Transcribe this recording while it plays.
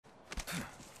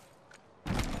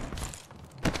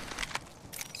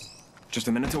Just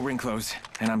a minute till ring close,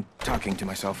 and I'm talking to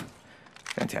myself.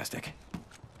 Fantastic.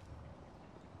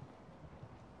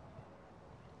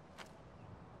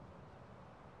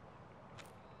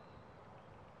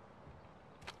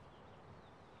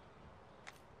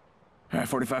 All right,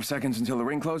 45 seconds until the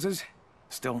ring closes.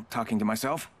 Still talking to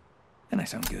myself, and I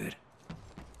sound good.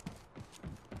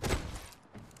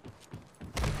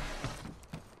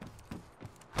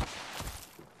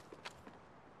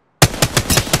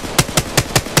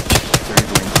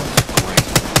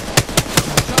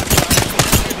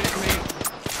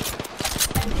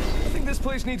 I think this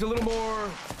place needs a little more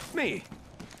me.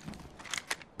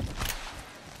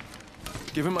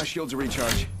 Giving my shields a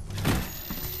recharge.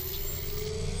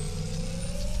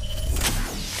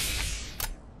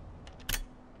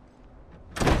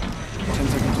 10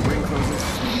 seconds till ring closes.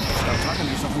 Stop talking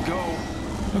to yourself and go.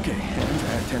 Okay,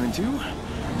 and 10 and 2,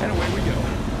 and away we go.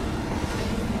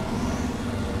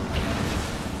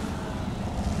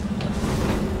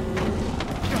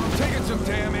 I'm taking some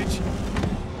damage.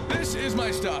 This is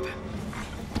my stop.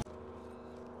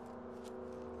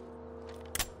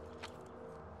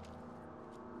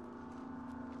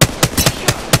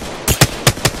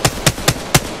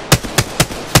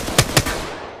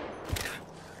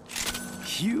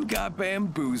 You got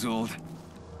bamboozled.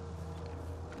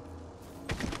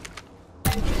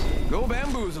 Go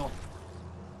bamboozle.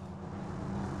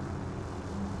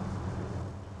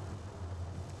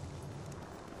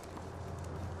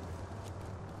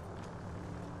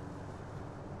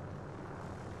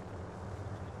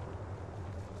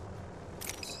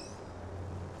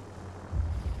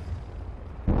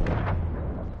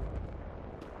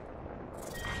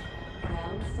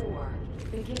 Round 4,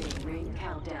 beginning ring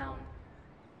countdown.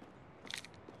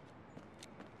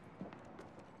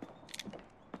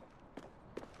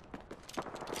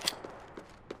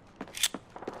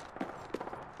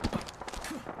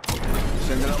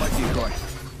 Sending out my decoy.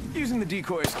 Using the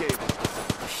decoy escape.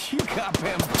 You got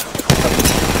him.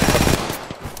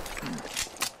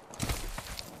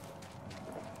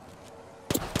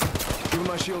 Giving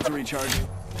my shield to recharge.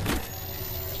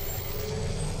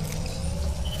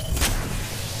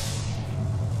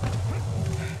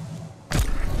 I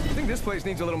think this place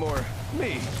needs a little more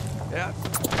me. Yeah.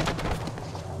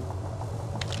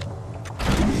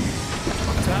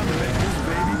 Time to make this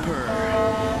baby purr.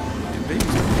 And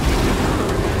babies are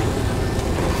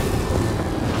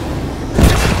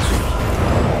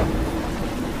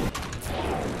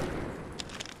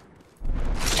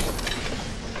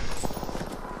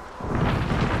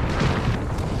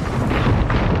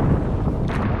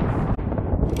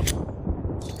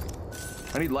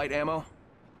I need light ammo.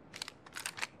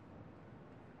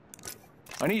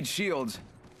 I need shields.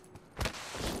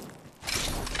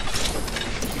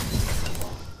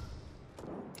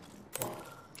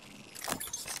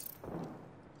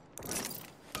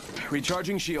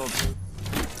 Recharging shields.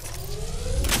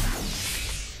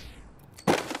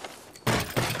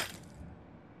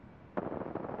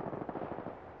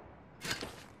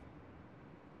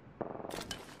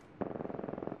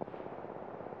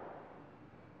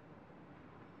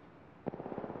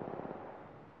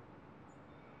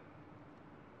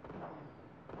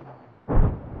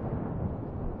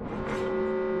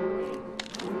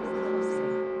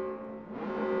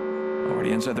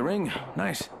 Already inside the ring.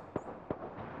 Nice.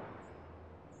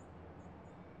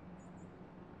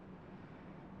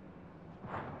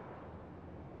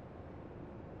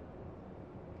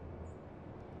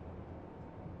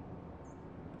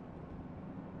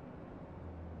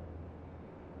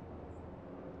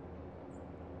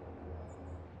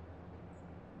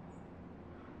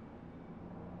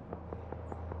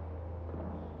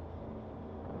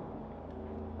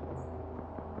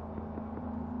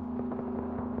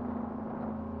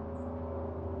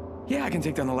 Yeah, I can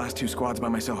take down the last 2 squads by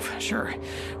myself. Sure.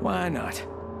 Why not?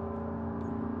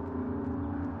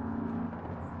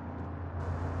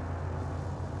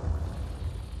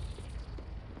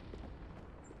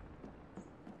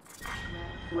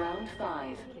 Round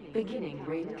 5, beginning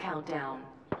ring countdown.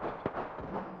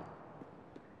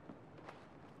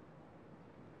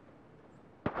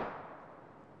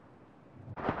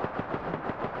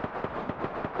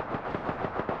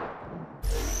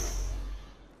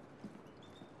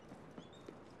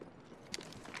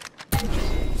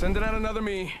 Sending out another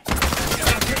me.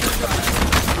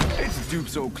 It's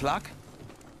Dupe's o'clock.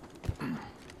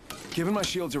 Giving my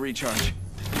shields a recharge.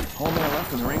 Whole man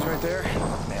left and the ring's right there.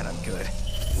 Man, I'm good.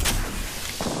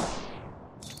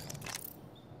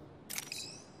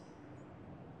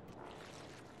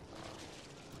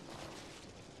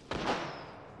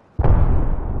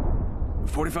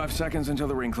 "45 seconds until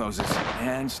the ring closes,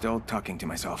 and still talking to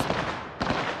myself.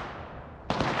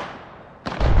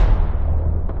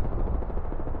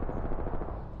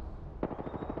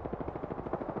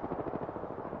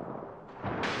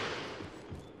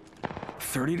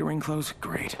 30 to ring close?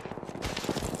 Great.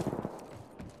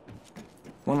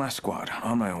 One last squad,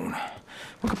 on my own.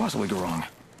 What could possibly go wrong?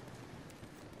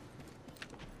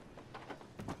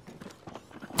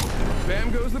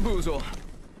 Bam goes the boozle.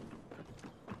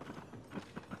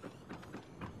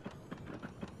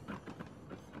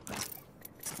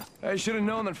 I should have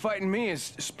known that fighting me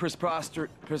is this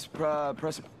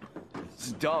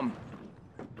is dumb.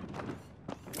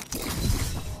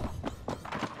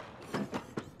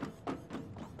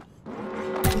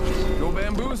 Go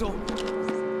bamboozle.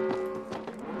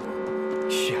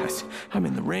 Yes, I'm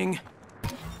in the ring.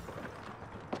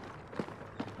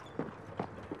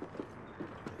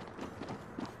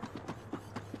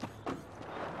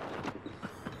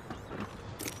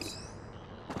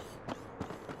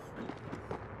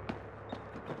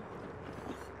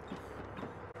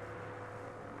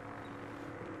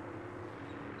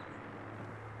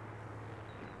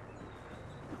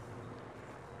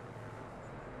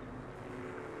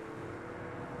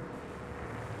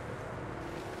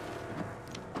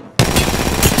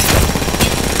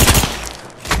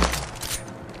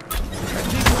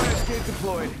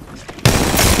 Deployed.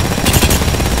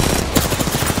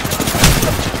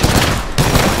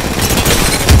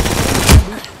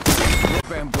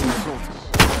 Bamboozled.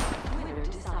 Winner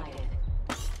decided.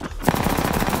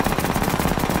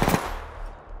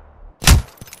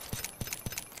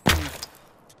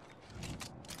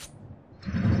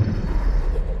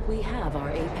 We have our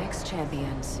Apex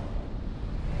champions.